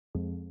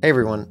Hey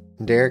everyone,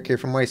 Derek here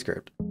from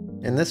WayScript.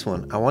 In this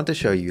one, I want to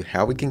show you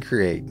how we can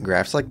create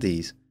graphs like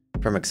these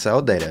from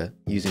Excel data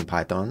using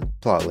Python,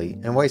 Plotly,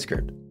 and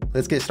WayScript.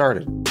 Let's get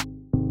started.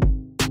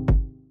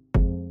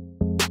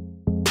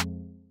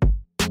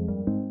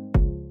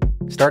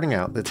 Starting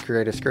out, let's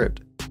create a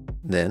script.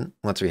 Then,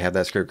 once we have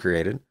that script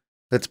created,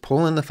 let's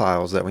pull in the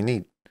files that we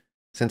need.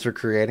 Since we're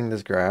creating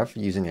this graph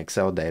using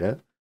Excel data,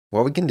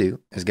 what we can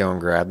do is go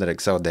and grab that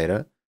Excel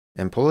data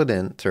and pull it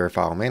in to our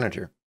file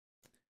manager.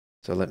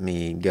 So let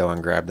me go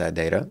and grab that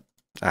data.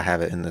 I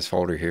have it in this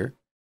folder here,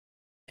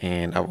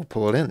 and I will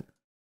pull it in.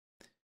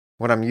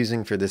 What I'm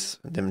using for this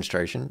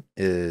demonstration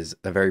is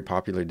a very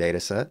popular data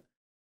set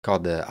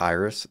called the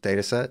Iris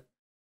dataset,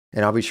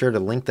 and I'll be sure to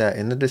link that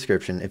in the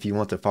description if you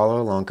want to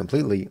follow along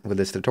completely with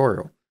this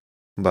tutorial.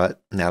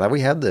 But now that we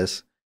have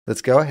this,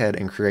 let's go ahead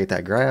and create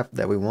that graph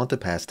that we want to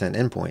pass to an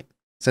endpoint.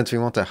 Since we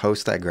want to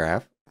host that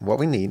graph, what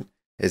we need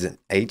is an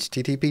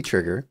HTTP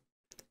trigger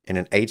and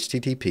an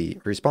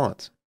HTTP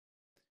response.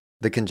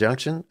 The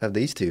conjunction of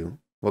these two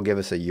will give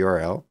us a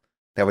URL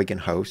that we can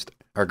host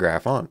our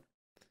graph on.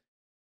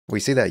 We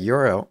see that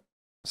URL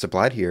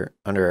supplied here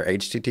under our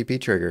HTTP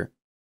trigger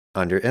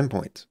under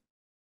endpoints.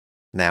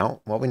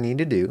 Now, what we need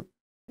to do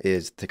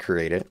is to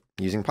create it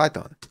using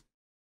Python.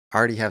 I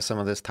already have some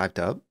of this typed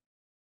up,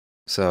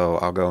 so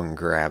I'll go and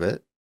grab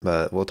it,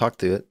 but we'll talk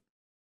to it.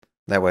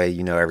 That way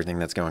you know everything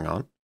that's going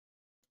on.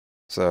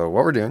 So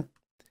what we're doing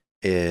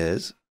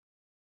is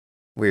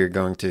we're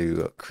going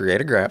to create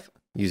a graph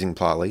using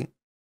Plotly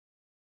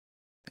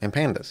and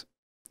Pandas.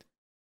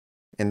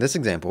 In this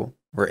example,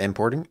 we're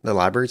importing the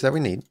libraries that we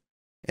need,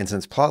 and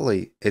since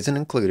Plotly isn't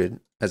included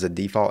as a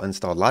default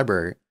installed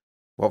library,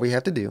 what we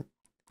have to do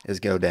is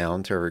go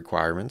down to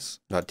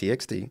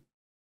requirements.txt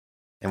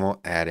and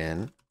we'll add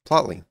in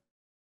Plotly.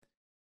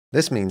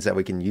 This means that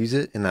we can use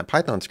it in that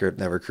Python script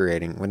that we're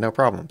creating with no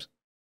problems.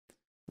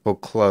 We'll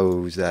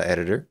close that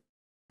editor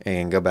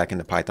and go back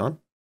into Python.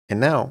 And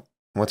now,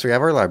 once we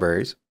have our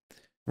libraries,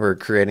 we're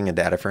creating a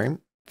data frame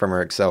from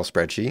our Excel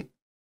spreadsheet,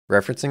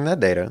 referencing that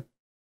data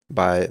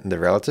by the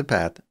relative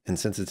path, and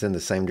since it's in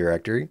the same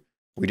directory,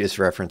 we just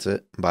reference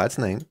it by its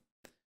name.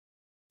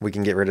 We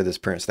can get rid of this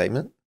print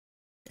statement,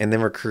 and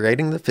then we're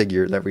creating the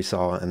figure that we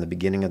saw in the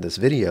beginning of this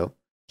video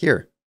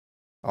here.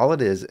 All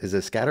it is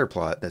a scatter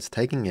plot that's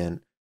taking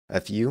in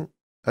a few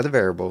of the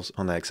variables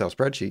on the Excel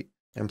spreadsheet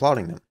and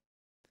plotting them.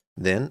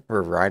 Then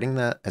we're writing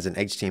that as an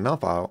HTML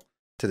file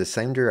to the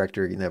same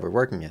directory that we're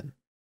working in.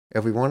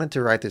 If we wanted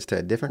to write this to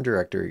a different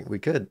directory, we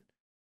could,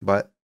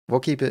 but we'll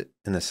keep it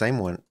in the same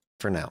one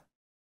for now.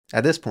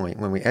 At this point,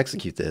 when we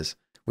execute this,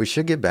 we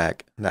should get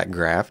back that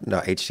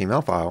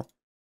graph.html file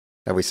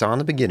that we saw in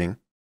the beginning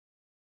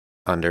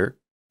under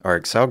our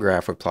Excel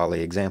graph with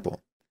Plotly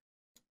example.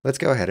 Let's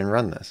go ahead and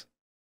run this.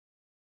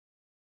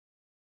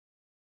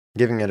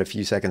 Giving it a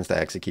few seconds to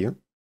execute,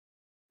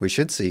 we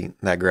should see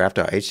that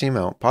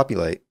graph.html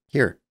populate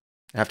here.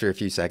 After a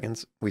few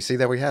seconds, we see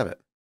that we have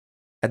it.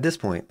 At this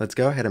point, let's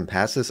go ahead and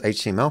pass this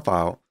HTML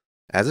file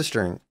as a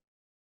string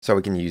so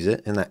we can use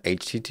it in the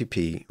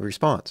HTTP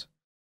response.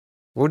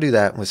 We'll do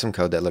that with some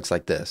code that looks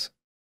like this.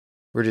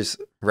 We're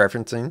just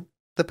referencing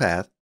the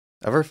path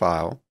of our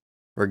file.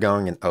 We're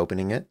going and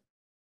opening it,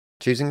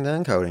 choosing the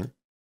encoding,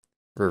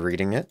 we're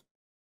reading it,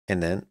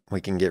 and then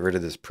we can get rid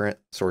of this print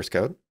source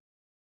code.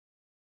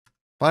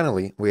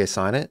 Finally, we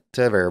assign it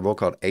to a variable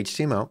called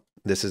HTML.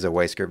 This is a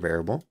WayScript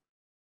variable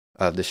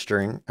of the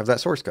string of that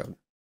source code.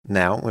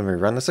 Now, when we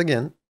run this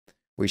again,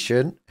 we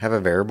should have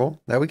a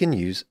variable that we can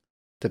use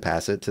to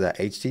pass it to that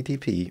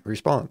HTTP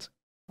response.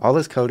 All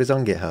this code is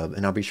on GitHub,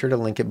 and I'll be sure to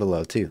link it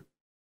below too.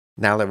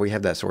 Now that we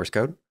have that source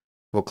code,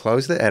 we'll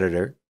close the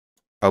editor,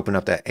 open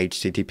up that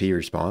HTTP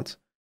response,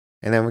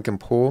 and then we can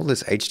pull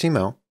this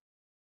HTML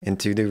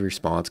into the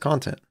response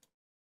content.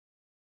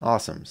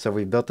 Awesome, so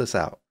we built this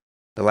out.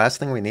 The last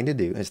thing we need to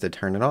do is to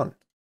turn it on.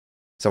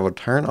 So we'll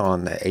turn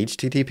on the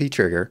HTTP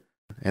trigger,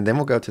 and then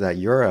we'll go to that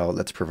URL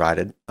that's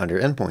provided under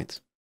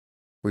endpoints.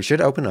 We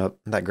should open up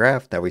that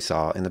graph that we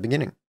saw in the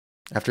beginning.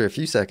 After a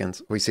few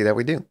seconds, we see that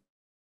we do.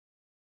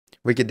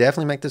 We could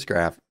definitely make this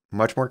graph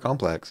much more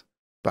complex,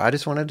 but I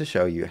just wanted to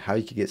show you how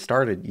you could get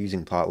started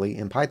using Plotly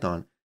and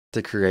Python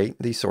to create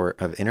these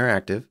sort of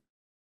interactive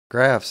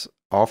graphs,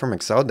 all from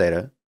Excel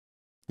data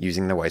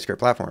using the WayScript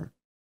platform.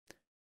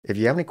 If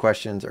you have any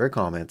questions or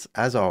comments,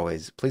 as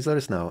always, please let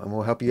us know and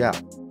we'll help you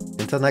out.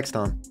 Until next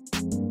time.